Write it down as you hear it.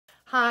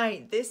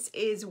Hi, this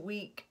is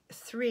week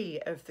 3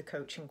 of the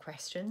coaching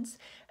questions,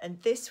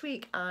 and this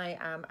week I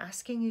am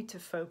asking you to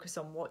focus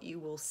on what you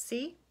will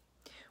see,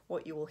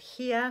 what you will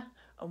hear,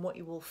 and what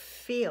you will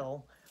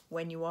feel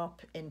when you are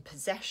in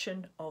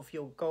possession of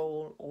your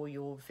goal or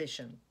your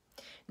vision.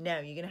 Now,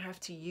 you're going to have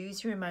to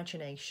use your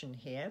imagination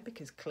here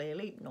because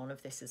clearly none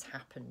of this has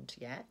happened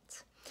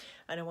yet.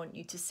 And I want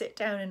you to sit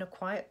down in a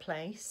quiet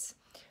place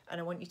and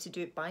I want you to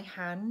do it by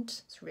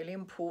hand. It's really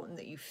important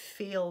that you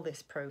feel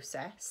this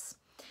process.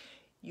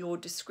 Your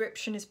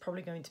description is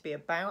probably going to be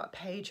about a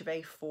page of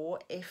A4,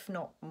 if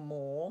not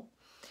more.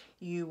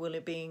 You will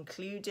be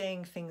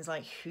including things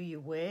like who you're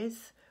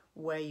with,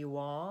 where you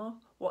are,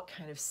 what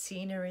kind of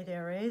scenery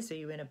there is. Are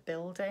you in a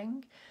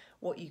building?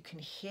 What you can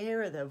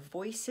hear, are there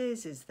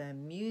voices? Is there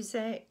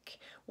music?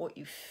 What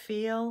you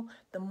feel.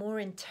 The more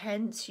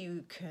intense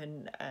you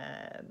can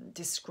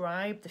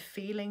describe the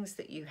feelings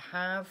that you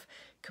have.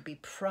 Could be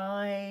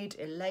pride,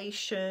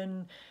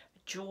 elation,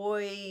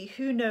 joy,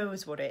 who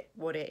knows what it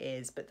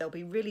is, but there'll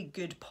be really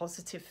good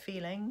positive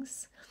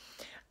feelings.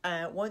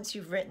 Once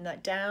you've written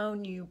that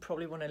down, you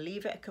probably want to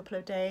leave it a couple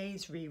of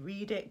days,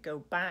 reread it, go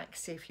back,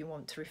 see if you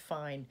want to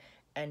refine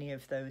any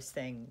of those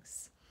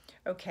things.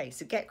 Okay,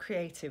 so get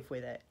creative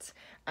with it,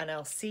 and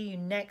I'll see you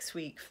next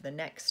week for the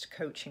next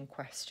coaching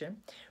question.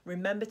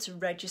 Remember to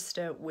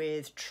register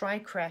with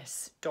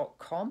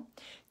tricress.com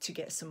to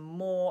get some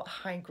more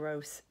high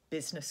growth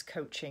business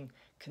coaching,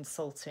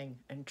 consulting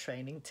and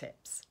training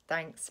tips.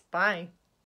 Thanks, bye.